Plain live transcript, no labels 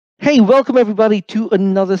Hey, welcome everybody to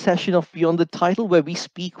another session of Beyond the Title, where we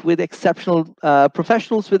speak with exceptional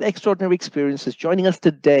professionals with extraordinary experiences. Joining us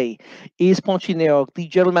today is Ponchi Neog, the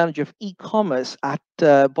General Manager of e-commerce at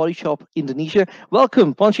Body Shop Indonesia.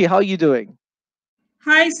 Welcome, Ponchi. How are you doing?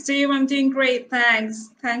 Hi, Steve. I'm doing great.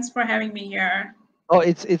 Thanks. Thanks for having me here. Oh,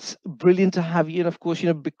 it's brilliant to have you, and of course,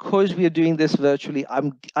 because we are doing this virtually,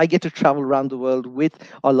 I get to travel around the world with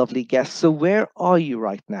our lovely guests. So, where are you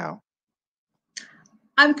right now?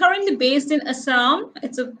 I'm currently based in Assam.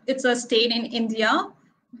 It's a state in India,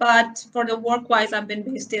 but for the work-wise, I've been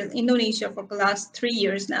based in Indonesia for the last 3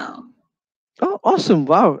 years now. Oh, awesome!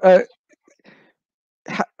 Wow.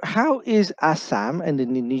 How is Assam and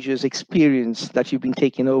Indonesia's experience that you've been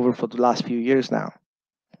taking over for the last few years now?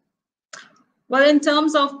 Well, in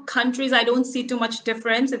terms of countries, I don't see too much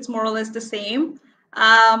difference. It's more or less the same.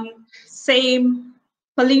 Same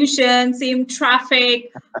pollution, same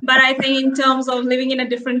traffic. But I think in terms of living in a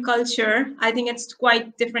different culture, I think it's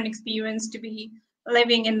quite different experience to be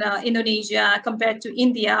living in Indonesia compared to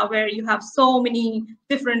India, where you have so many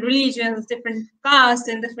different religions, different castes,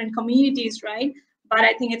 and different communities, right? But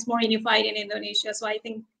I think it's more unified in Indonesia. So I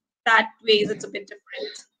think that ways it's a bit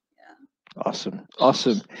different. Yeah. Awesome,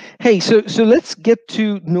 awesome. Hey, so let's get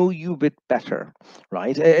to know you a bit better,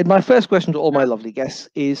 right? And my first question to all my lovely guests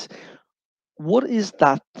is, what is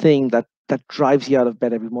that thing that drives you out of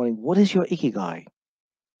bed every morning? What is your ikigai?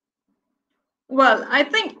 Well, I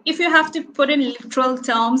think if you have to put in literal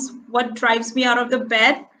terms, what drives me out of the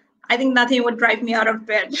bed, I think nothing would drive me out of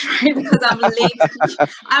bed, right? Because I'm late.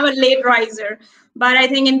 I'm a late riser. But I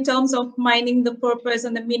think in terms of minding the purpose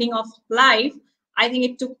and the meaning of life, I think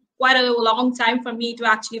it took quite a long time for me to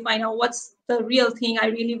actually find out what's the real thing I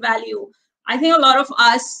really value. I think a lot of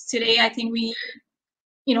us today, I think we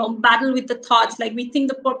battle with the thoughts like we think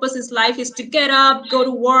the purpose is life is to get up, go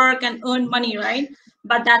to work and earn money, right?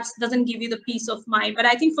 But that doesn't give you the peace of mind. But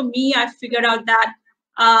I think for me, I figured out that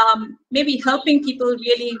maybe helping people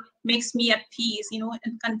really makes me at peace,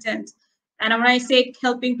 and content. And when I say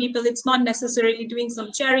helping people, it's not necessarily doing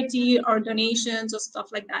some charity or donations or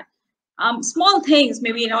stuff like that. Small things,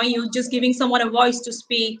 maybe you just giving someone a voice to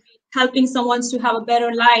speak, helping someone to have a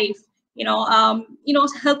better life,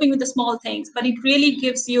 helping with the small things, but it really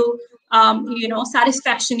gives you,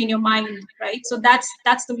 satisfaction in your mind, right? So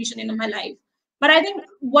that's the mission in my life. But I think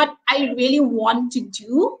what I really want to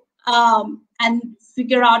do, and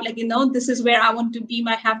figure out, like, this is where I want to be,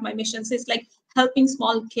 have my mission. So it's like helping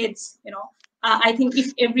small kids. I think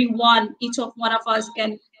if each of one of us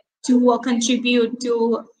can do or contribute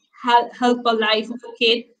to help a life of a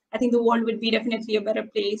kid, I think the world would be definitely a better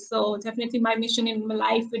place. So definitely my mission in my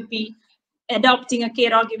life would be adopting a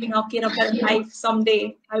kid or giving a kid a better life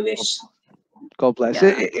someday. I wish. God bless.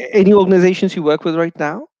 Yeah. Any organizations you work with right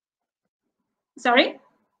now? Sorry.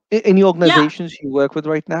 Any Yeah. organizations you work with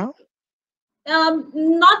right now?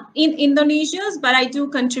 Not in Indonesia's, but I do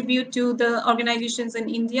contribute to the organizations in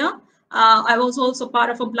India. I was also part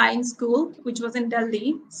of a blind school, which was in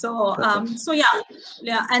Delhi. So, God bless.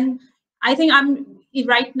 yeah, and I think I'm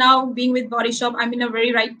right now being with Body Shop. I'm in a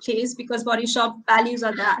very right place because Body Shop values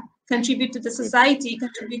are that contribute to the Great. society,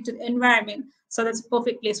 contribute to the environment. So that's a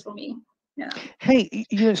perfect place for me. Yeah. Hey,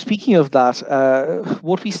 speaking of that,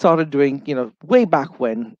 what we started doing, way back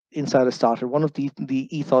when Insider started, one of the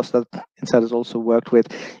ethos that Insider's also worked with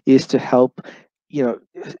is to help,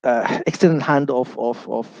 extend a hand of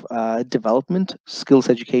development, skills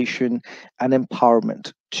education, and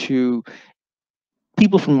empowerment to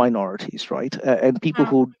people from minorities, right, and people Mm.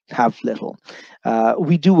 who have little.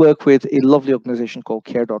 We do work with a lovely organization called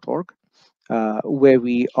Care.org, where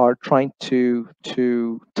we are trying to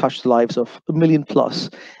touch the lives of 1 million plus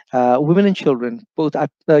women and children, both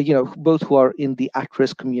both who are in the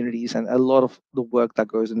at-risk communities, and a lot of the work that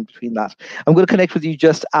goes in between that. I'm going to connect with you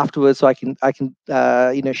just afterwards, so I can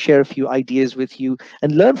share a few ideas with you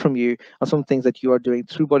and learn from you on some things that you are doing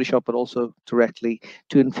through Body Shop, but also directly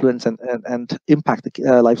to influence and impact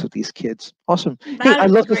the lives of these kids. Awesome. Hey, That I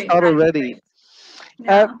would be love to great. start That'd be already. great.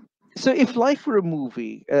 Uh, Yeah. so if life were a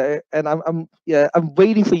movie, and I'm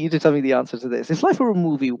waiting for you to tell me the answer to this. If life were a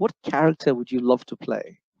movie, what character would you love to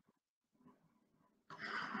play?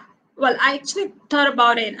 Well, I actually thought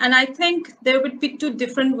about it, and I think there would be two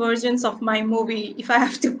different versions of my movie if I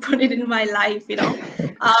have to put it in my life.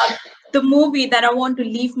 Uh, the movie that I want to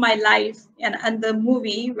live my life, and the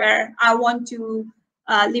movie where I want to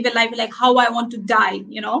live a life like how I want to die.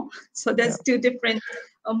 So Yeah. there's two different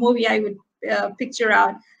movie I would picture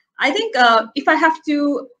out. I think if I have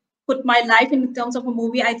to put my life in terms of a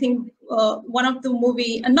movie, I think one of the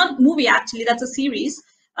movie, not movie actually, that's a series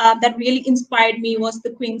that really inspired me was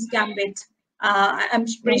The Queen's Gambit. I'm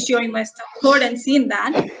pretty sure you must have heard and seen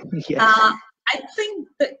that. Yes. I think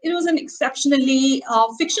that it was an exceptionally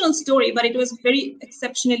fictional story, but it was very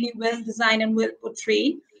exceptionally well designed and well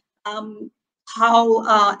portrayed. Um,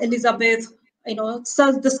 how Elizabeth,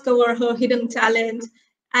 self-discover her hidden talent,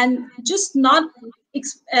 and just not,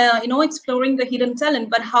 exploring the hidden talent,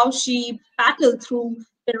 but how she battled through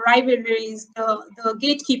the rivalries, the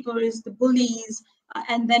gatekeepers, the bullies,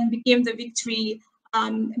 and then became the victory,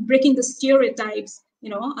 breaking the stereotypes,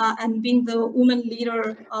 and being the woman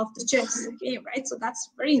leader of the chess game, right? So that's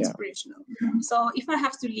very Yeah. inspirational. So if I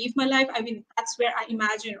have to live my life, I mean, that's where I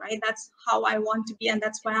imagine, right? That's how I want to be, and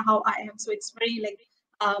that's how I am. So it's very like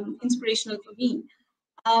inspirational for me.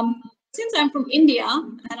 Since I'm from India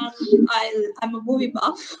and I'm a movie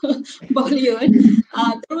buff, Bollywood,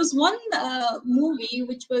 there was one movie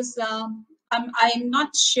which was, I'm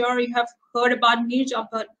not sure you have heard about Nirja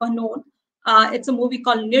Bhanot. It's a movie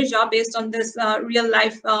called Nirja, based on this real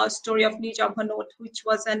life story of Nirja Bhanot, which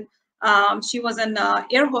was she was an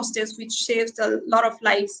air hostess, which saved a lot of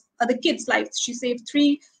lives, the kids' lives. She saved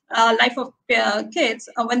three life of kids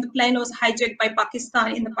when the plane was hijacked by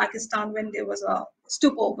Pakistan, in the Pakistan when there was a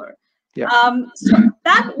stopover. Yeah. So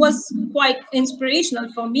that was quite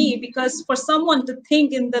inspirational for me, because for someone to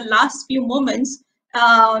think in the last few moments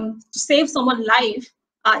to save someone's life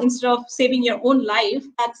instead of saving your own life,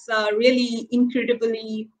 that's really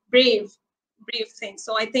incredibly brave thing.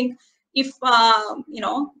 So I think if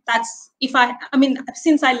that's if I mean,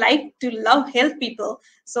 since I like to help people,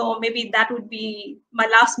 so maybe that would be my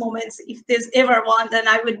last moments. If there's ever one, then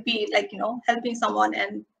I would be like, helping someone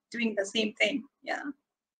and doing the same thing. Yeah.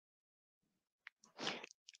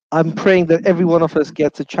 I'm praying that every one of us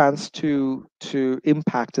gets a chance to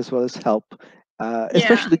impact as well as help, Yeah.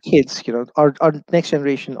 especially the kids. Our next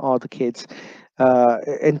generation are the kids,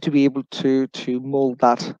 and to be able to mold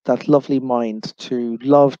that lovely mind to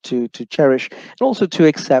love, to cherish, and also to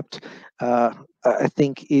accept. I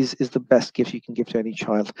think is the best gift you can give to any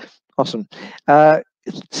child. Awesome. Uh,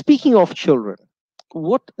 Speaking of children,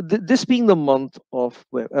 this being the month of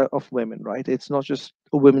women, right? It's not just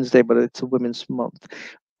a Women's Day, but it's a Women's Month.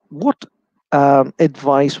 What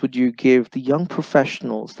advice would you give the young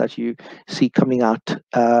professionals that you see coming out,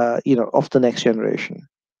 of the next generation?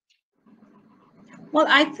 Well,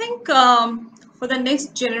 I think for the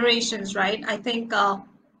next generations, right? I think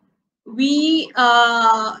we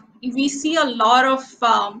see a lot of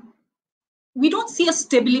we don't see a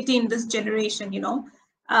stability in this generation,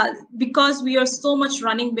 because we are so much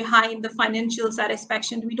running behind the financial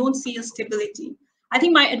satisfaction. We don't see a stability. I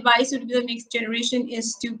think my advice to the next generation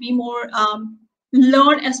is to be more,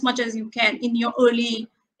 learn as much as you can in your early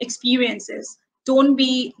experiences. Don't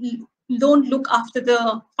look after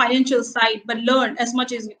the financial side, but learn as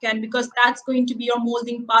much as you can, because that's going to be your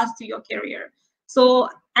molding path to your career. So,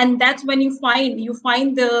 and that's when you find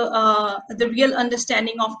the real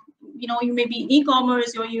understanding of, you may be in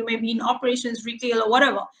e-commerce, or you may be in operations, retail, or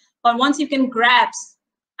whatever. But once you can grasp,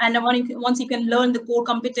 and once you can learn the core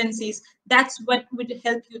competencies, that's what would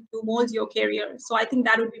help you to mold your career. So I think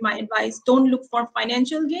that would be my advice. Don't look for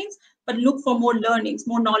financial gains, but look for more learnings,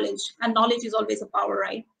 more knowledge, and knowledge is always a power,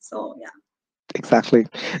 right? So yeah. Exactly.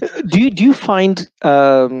 Do you find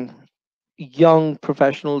young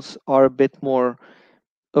professionals are a bit more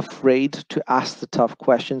afraid to ask the tough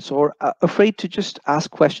questions, or afraid to just ask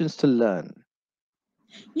questions to learn?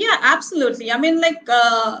 Yeah, absolutely. I mean, like,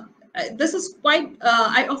 this is quite,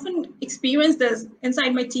 I often experience this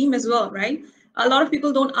inside my team as well, right? A lot of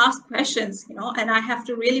people don't ask questions, and I have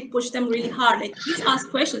to really push them really hard. Like, please ask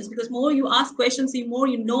questions, because more you ask questions, the more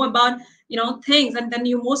you know about, things, and then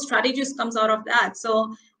you more strategies comes out of that.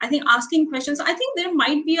 So I think asking questions, I think there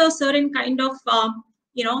might be a certain kind of,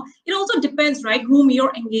 it also depends, right, whom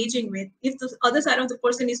you're engaging with. If the other side of the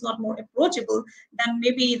person is not more approachable, then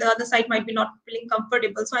maybe the other side might be not feeling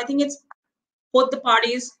comfortable. So I think it's both the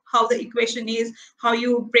parties, how the equation is, how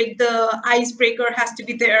you break the icebreaker has to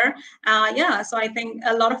be there. Yeah, so I think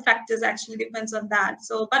a lot of factors actually depends on that.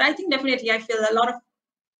 So, but I think definitely I feel a lot of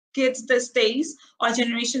kids these days, or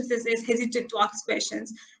generations these days, hesitate to ask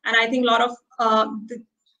questions. And I think a lot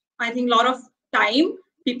of time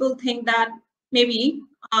people think that maybe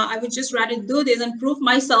I would just rather do this and prove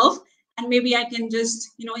myself, and maybe I can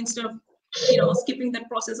just, instead of, skipping that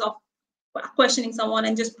process of questioning someone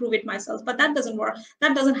and just prove it myself. But that doesn't work.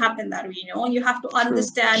 That doesn't happen that way. You have to True.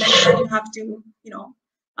 understand, and then you have to,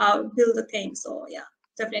 build a thing. So yeah,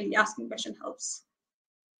 definitely asking question helps.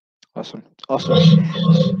 Awesome. Awesome.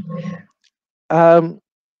 Um,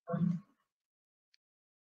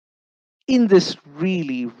 in this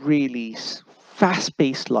really, really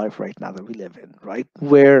fast-paced life right now that we live in, right?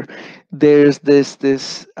 Where there's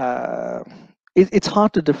it's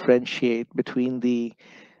hard to differentiate between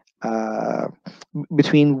uh,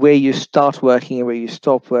 between where you start working and where you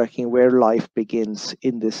stop working, where life begins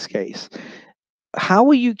in this case. How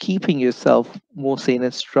are you keeping yourself more sane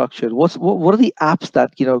and structured? What are the apps that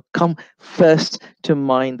come first to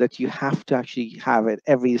mind that you have to actually have it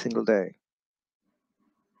every single day?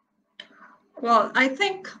 Well, I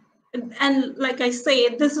think, and like I say,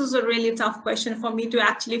 this is a really tough question for me to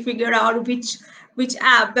actually figure out which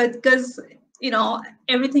app, but because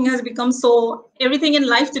everything has become everything in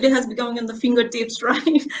life today has become on the fingertips,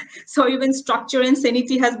 right? So even structure and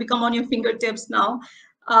sanity has become on your fingertips now.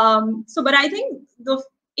 But I think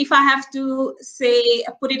if I have to say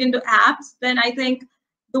put it into apps, then I think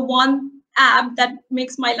the one app that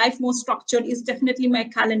makes my life more structured is definitely my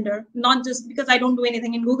calendar. Not just because I don't do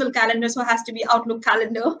anything in Google Calendar, so it has to be Outlook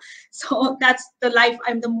Calendar. So that's the life.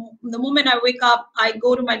 The moment I wake up, I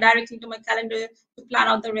go to directly to my calendar to plan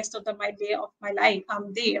out the rest of my day of my life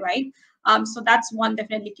day, right? So that's one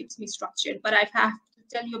definitely keeps me structured. But I have to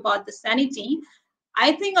tell you about the sanity.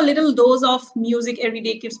 I think a little dose of music every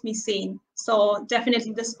day keeps me sane. So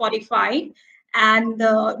definitely the Spotify and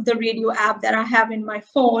the radio app that I have in my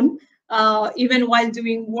phone, even while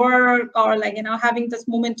doing work or having this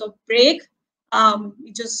moment of break,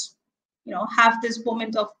 you just have this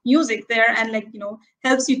moment of music there and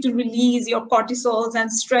helps you to release your cortisols and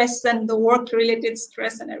stress and the work related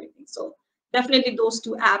stress and everything. So definitely those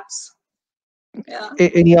two apps. Yeah.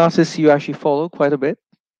 Any artists you actually follow quite a bit?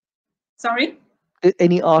 Sorry.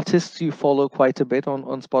 Any artists you follow quite a bit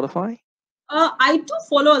on Spotify? I do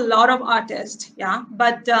follow a lot of artists, yeah.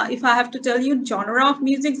 But if I have to tell you genre of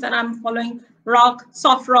music, then I'm following rock,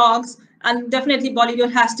 soft rocks, and definitely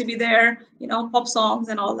Bollywood has to be there. Pop songs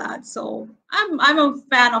and all that. So I'm a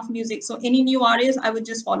fan of music. So any new artists, I would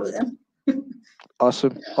just follow them.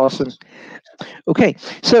 Awesome, awesome. Okay,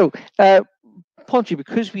 so Ponchi,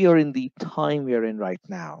 because we are in the time we are in right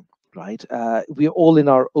now, right? We are all in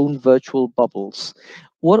our own virtual bubbles.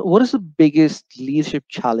 What is the biggest leadership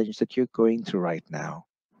challenge that you're going through right now?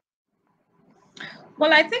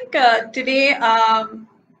 Well, I think today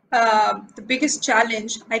the biggest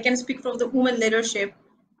challenge, I can speak from the women leadership.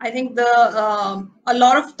 I think a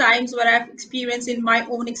lot of times what I've experienced in my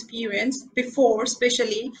own experience before,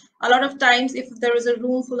 especially a lot of times if there is a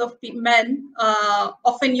room full of men,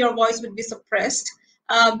 often your voice would be suppressed,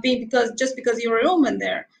 because you're a woman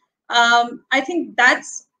there. I think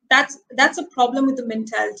that's a problem with the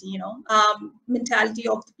mentality, mentality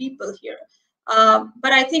of the people here.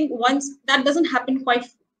 But I think once that doesn't happen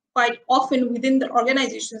quite often within the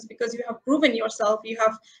organizations, because you have proven yourself, you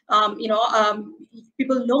have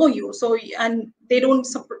people know you, so and they don't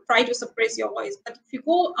try to suppress your voice. But if you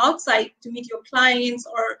go outside to meet your clients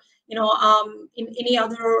or in any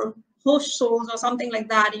other host shows or something like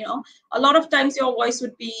that, a lot of times your voice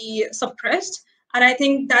would be suppressed. And I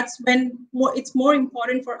think that's when it's more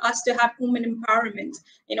important for us to have women empowerment,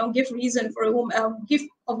 give reason for a woman, give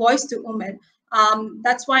a voice to women.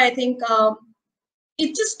 That's why I think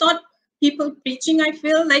it's just not people preaching. I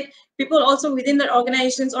feel like people also within the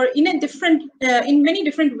organizations or in many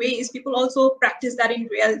different ways, people also practice that in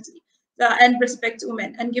reality, and respect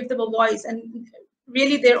women and give them a voice, and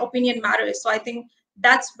really their opinion matters. So I think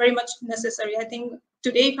that's very much necessary. I think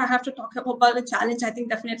today, if I have to talk about a challenge, I think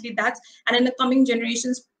definitely that's, and in the coming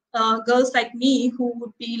generations, girls like me who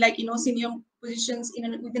would be senior positions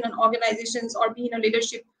within an organizations or be in a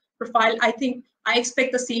leadership profile, I think I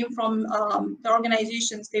expect the same from the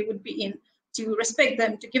organizations they would be in, to respect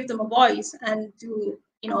them, to give them a voice, and to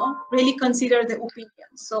really consider their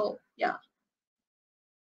opinions. So yeah.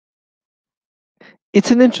 It's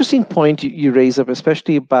an interesting point you raise up,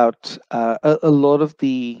 especially about a lot of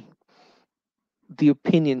the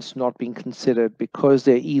opinions not being considered because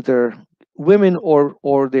they're either women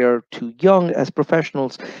or they're too young as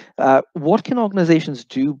professionals. What can organizations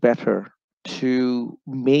do better to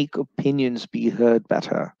make opinions be heard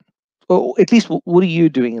better? Or at least what are you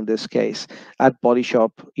doing in this case at Body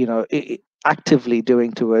Shop? Actively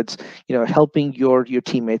doing towards helping your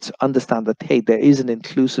teammates understand that, hey, there is an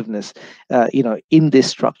inclusiveness in this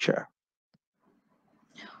structure.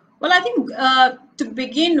 Well, I think to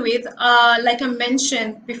begin with, like I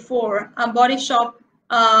mentioned before, Body Shop,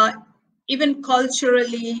 even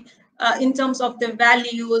culturally, in terms of the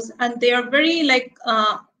values, and they are very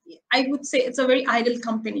I would say it's a very idle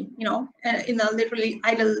company, in a literally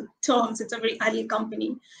idle terms, it's a very idle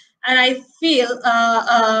company. And I feel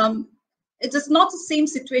it is not the same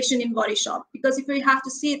situation in Body Shop, because if we have to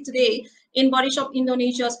see it today, in Body Shop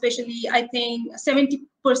Indonesia, especially, I think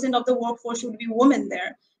 80% of the workforce should be women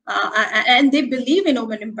there, and they believe in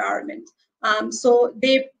women empowerment. So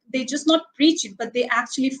they just not preach it, but they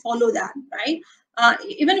actually follow that, right?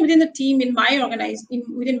 Even within the team in my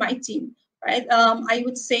within my team, right? I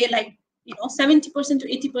would say like 70% to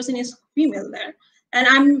 80% is female there, and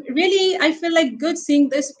I feel like good seeing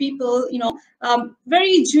these people,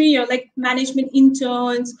 very junior, like management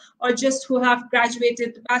interns or just who have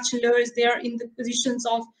graduated bachelors. They are in the positions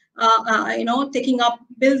of taking up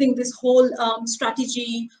building this whole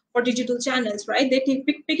strategy for digital channels, right? They keep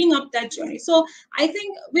picking up that journey. So I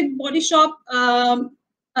think with Body Shop,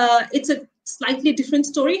 it's a slightly different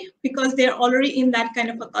story because they're already in that kind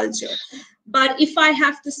of a culture. But if I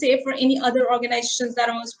have to say for any other organizations that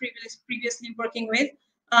I was previously working with,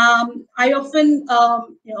 I often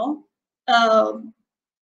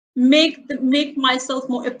make myself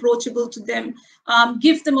more approachable to them,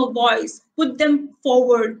 give them a voice, put them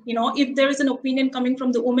forward. If there is an opinion coming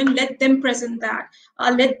from the woman, let them present that,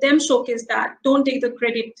 let them showcase that, don't take the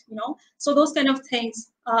credit. So those kind of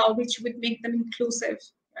things, which would make them inclusive,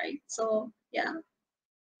 right? So yeah.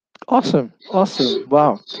 Awesome, awesome,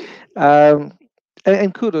 wow. um,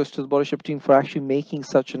 and kudos to the Body Shop team for actually making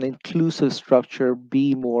such an inclusive structure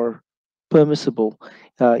be more permissible,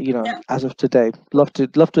 Yeah. as of today. Love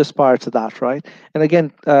to aspire to that, right? And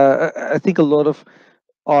again, I think a lot of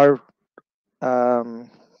our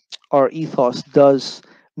um, our ethos does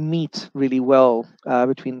meet really well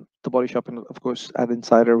between the Body Shop and, of course, at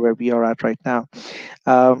Insider, where we are at right now.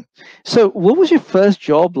 Um, so, what was your first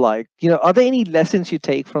job like? Are there any lessons you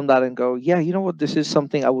take from that and go, yeah, you know what, this is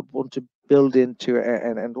something I would want to build into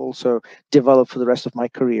and also develop for the rest of my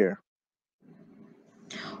career?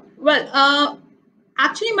 Well,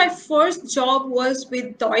 actually, my first job was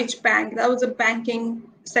with Deutsche Bank. That was a banking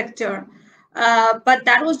sector. But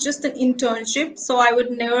that was just an internship. So I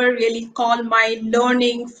would never really call my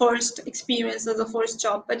learning first experience as a first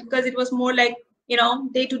job, but because it was more like,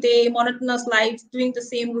 day to day, monotonous life, doing the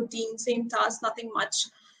same routine, same task, nothing much.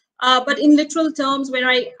 But in literal terms, where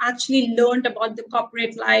I actually learned about the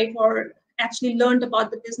corporate life or actually learned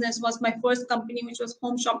about the business was my first company, which was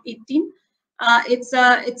Home Shop 18. It's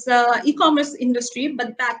a e-commerce industry,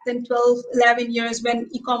 but back then 12, 11 years when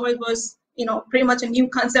e-commerce was pretty much a new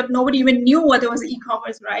concept. Nobody even knew what was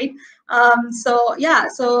e-commerce, right? So yeah,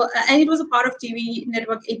 and it was a part of TV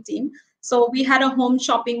network 18. So we had a home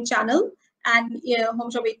shopping channel, and Home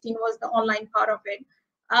Shop 18 was the online part of it.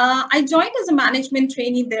 I joined as a management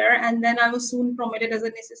trainee there, and then I was soon promoted as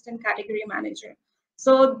an assistant category manager.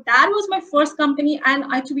 So that was my first company, and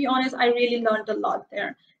to be honest, I really learned a lot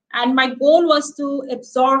there. And my goal was to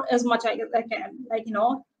absorb as much as I can. Like,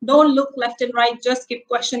 don't look left and right, just keep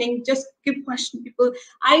questioning, just keep questioning people.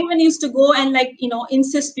 I even used to go and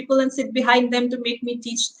insist people and sit behind them to make me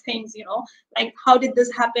teach things, like how did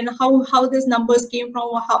this happen, how these numbers came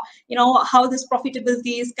from, how this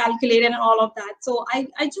profitability is calculated and all of that. So I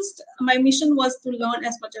just, my mission was to learn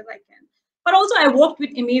as much as I can. But also I worked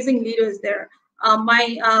with amazing leaders there.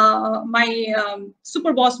 My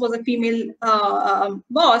super boss was a female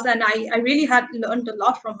boss, and I really had learned a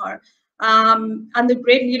lot from her. And the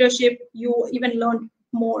great leadership, you even learned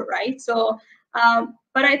more, right? So,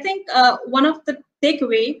 but I think one of the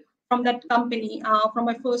takeaway from that company, from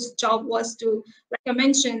my first job, was to, like I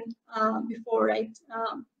mentioned before, right?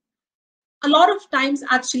 A lot of times,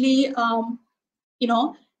 actually, you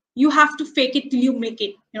know you have to fake it till you make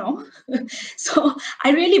it. So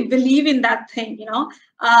I really believe in that thing,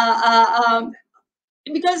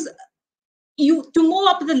 because you, to move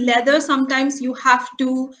up the ladder, sometimes you have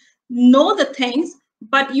to know the things,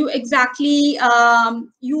 but you exactly,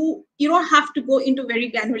 you don't have to go into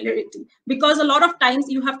very granularity, because a lot of times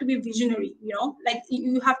you have to be visionary, like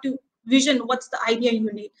you have to vision what's the idea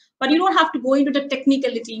you need, but you don't have to go into the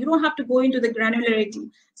technicality, you don't have to go into the granularity.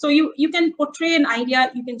 So you can portray an idea,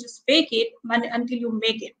 you can just fake it until you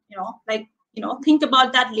make it, like, think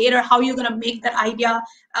about that later, how you're going to make that idea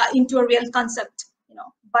into a real concept.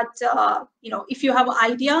 But if you have an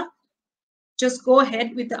idea, just go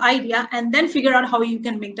ahead with the idea and then figure out how you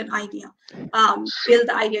can make that idea, build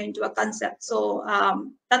the idea into a concept. So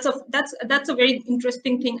that's a very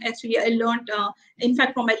interesting thing, actually. I learned, in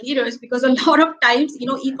fact, from my leaders, because a lot of times,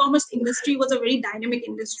 e-commerce industry was a very dynamic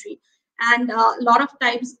industry, and a lot of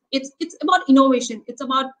times it's about innovation, it's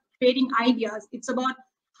about creating ideas, it's about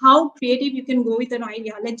how creative you can go with an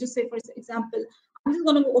idea. Let's just say, for example, I'm just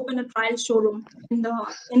going to open a trial showroom in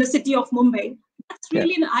the city of Mumbai. That's Yeah.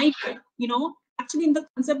 really an idea. Actually, in the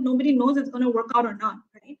concept, nobody knows it's going to work out or not,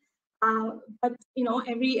 right? But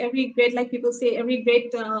every great, like people say, every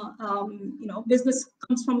great business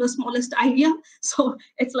comes from the smallest idea. So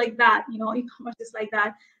it's like that. E-commerce is like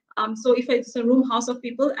that. So if it's a room house of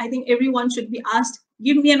people, I think everyone should be asked,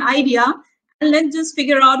 give me an idea, and let's just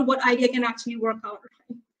figure out what idea can actually work out.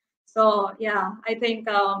 Right? So yeah, I think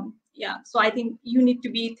So I think you need to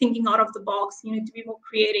be thinking out of the box. You need to be more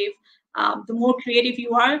creative. The more creative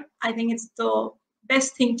you are, I think it's the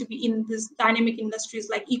best thing to be in this dynamic industries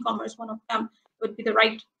like e-commerce. One of them would be the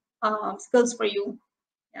right skills for you.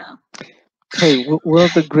 Yeah. Hey, one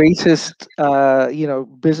of the greatest,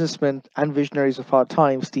 businessmen and visionaries of our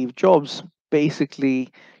time, Steve Jobs, basically,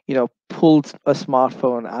 pulled a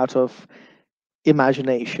smartphone out of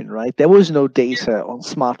imagination, right? There was no data on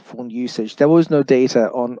smartphone usage. There was no data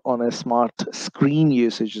on a smart screen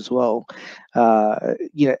usage as well.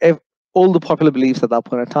 All the popular beliefs at that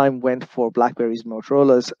point in time went for Blackberries,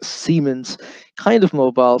 Motorola's, Siemens kind of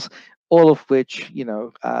mobiles, all of which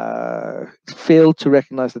failed to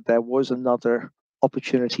recognize that there was another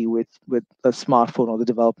opportunity with a smartphone, or the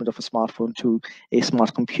development of a smartphone to a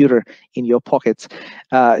smart computer in your pockets.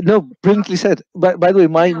 No, brilliantly said. But by the way,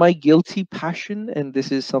 Yeah. my guilty passion, and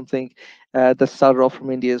this is something that started off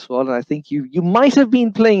from India as well, and I think you might have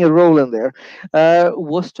been playing a role in there,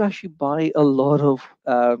 was to actually buy a lot of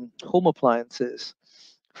home appliances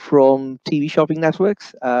from TV shopping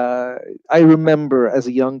networks. I remember as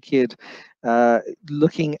a young kid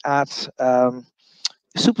looking at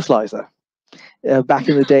Super Slicer back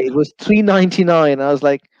in the day. It was 3.99. I was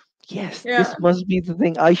like, yes, Yeah. this must be the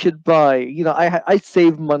thing I should buy. I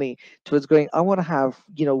saved money towards going. I want to have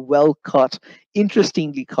well cut,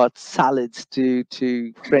 interestingly cut salads to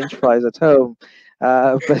French fries at home.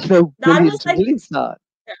 But no, That was like brilliant start.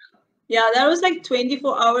 Yeah, that was like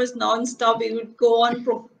 24 hours non-stop. It would go on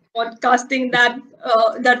podcasting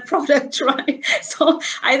that product, right? So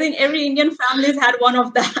I think every Indian family's had one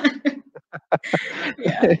of that.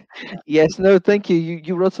 Yeah. Yes, no, thank you.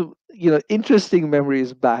 You brought some interesting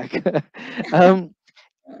memories back. um,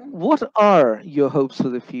 what are your hopes for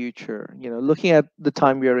the future? Looking at the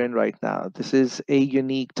time we are in right now, this is a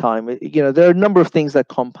unique time. There are a number of things that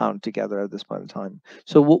compound together at this point in time.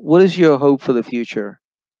 So, what is your hope for the future?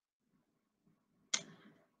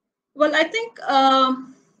 Well, I think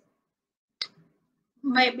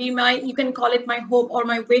maybe you can call it my hope or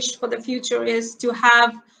my wish for the future is to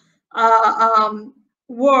have a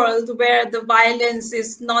world where the violence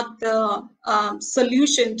is not the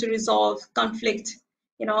solution to resolve conflict.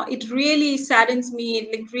 It really saddens me,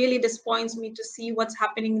 it really disappoints me to see what's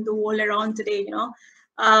happening in the world around today.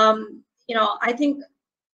 I think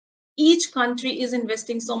each country is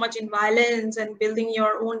investing so much in violence and building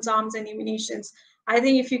your own arms and ammunitions. I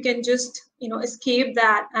think if you can just escape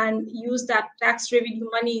that and use that tax revenue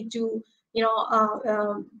money to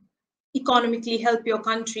economically help your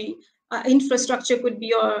country, infrastructure could be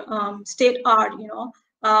your state art.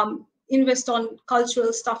 Invest on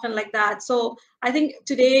cultural stuff and like that. So I think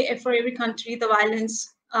today for every country the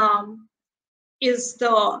violence is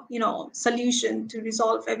the solution to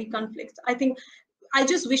resolve every conflict. I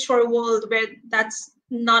just wish for a world where that's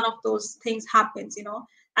none of those things happens.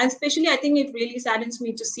 And especially I think it really saddens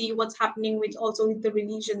me to see what's happening with the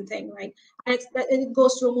religion thing, right? And it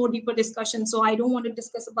goes to a more deeper discussion, so I don't want to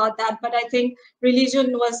discuss about that. But I think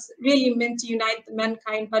religion was really meant to unite the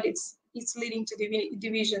mankind, but it's leading to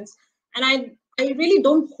divisions. And I really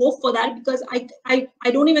don't hope for that, because I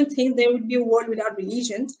don't even think there would be a world without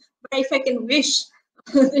religions. But if I can wish,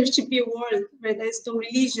 there should be a world where there's no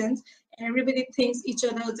religions and everybody thinks each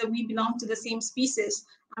other that we belong to the same species.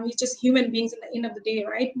 And we're just human beings at the end of the day,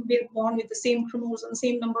 right? We're born with the same chromosomes,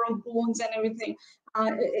 same number of bones and everything.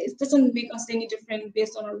 It doesn't make us any different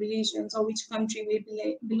based on our religions or which country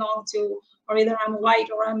we belong to, or either I'm white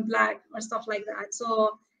or I'm black or stuff like that.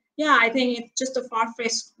 So yeah, I think it's just a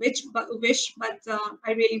far-fetched wish, but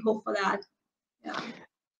I really hope for that. Yeah.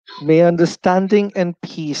 May understanding and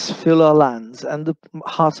peace fill our lands and the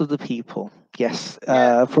hearts of the people. Yes,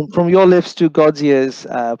 Yeah. from your lips to God's ears,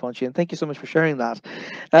 Ponchi, and thank you so much for sharing that.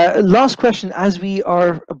 Last question, as we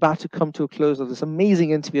are about to come to a close of this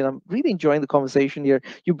amazing interview, and I'm really enjoying the conversation here.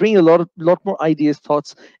 You bring a lot more ideas,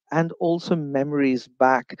 thoughts, and also memories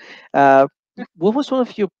back. What was one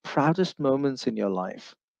of your proudest moments in your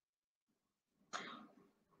life?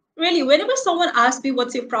 Really, whenever someone asks me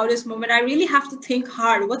what's your proudest moment, I really have to think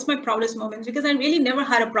hard. What's my proudest moment? Because I really never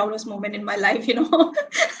had a proudest moment in my life.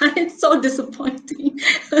 And it's so disappointing.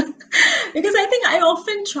 Because I think I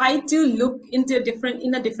often try to look into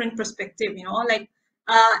in a different perspective. Like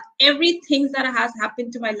everything that has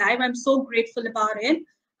happened to my life, I'm so grateful about it.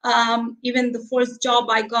 Even the first job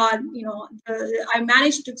I got, I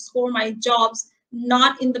managed to score my jobs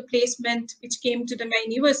not in the placement which came to my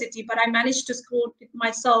university, but I managed to score it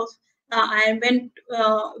myself. I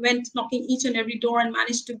went knocking each and every door and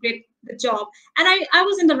managed to get the job. And I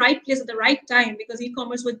was in the right place at the right time because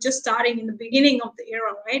e-commerce was just starting in the beginning of the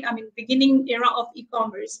era, right? I mean, beginning era of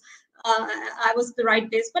e-commerce. I was the right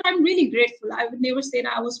place, but I'm really grateful. I would never say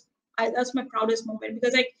that that's my proudest moment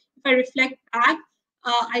because if I reflect back,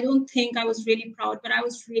 I don't think I was really proud, but I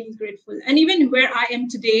was really grateful. And even where I am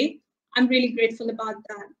today, I'm really grateful about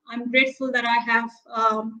that. I'm grateful that I have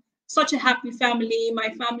such a happy family. My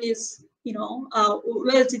family is,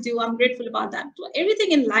 well to do. I'm grateful about that. So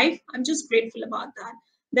everything in life, I'm just grateful about that.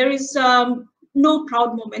 There is no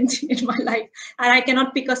proud moment in my life. And I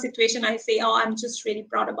cannot pick a situation I say, oh, I'm just really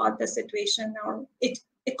proud about this situation or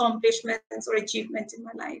accomplishments or achievements in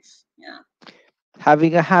my life. Yeah.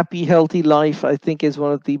 Having a happy, healthy life, I think, is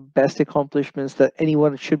one of the best accomplishments that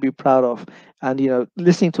anyone should be proud of. And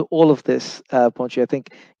listening to all of this, Ponchi, I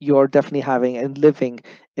think you're definitely having and living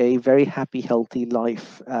a very happy, healthy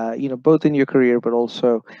life. Both in your career, but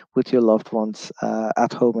also with your loved ones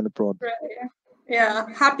at home and abroad. Right. Yeah.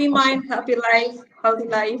 Happy Awesome. mind, happy life, healthy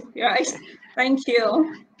life. Right. Thank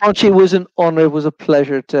you. Archie, it was an honor. It was a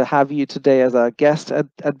pleasure to have you today as our guest at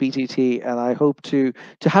BTT, and I hope to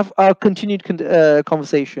have our continued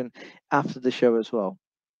conversation after the show as well.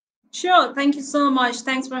 Sure. Thank you so much.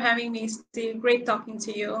 Thanks for having me, Steve. Great talking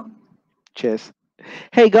to you. Cheers.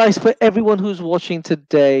 Hey guys, for everyone who's watching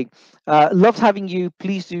today, loved having you.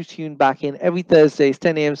 Please do tune back in every Thursday, it's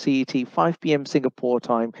 10 a.m. CET, 5 p.m. Singapore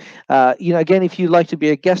time. Again, if you'd like to be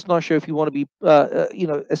a guest on our show, if you want to be,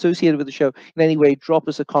 associated with the show in any way, drop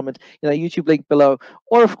us a comment in our YouTube link below,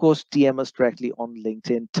 or of course, DM us directly on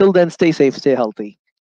LinkedIn. Till then, stay safe, stay healthy.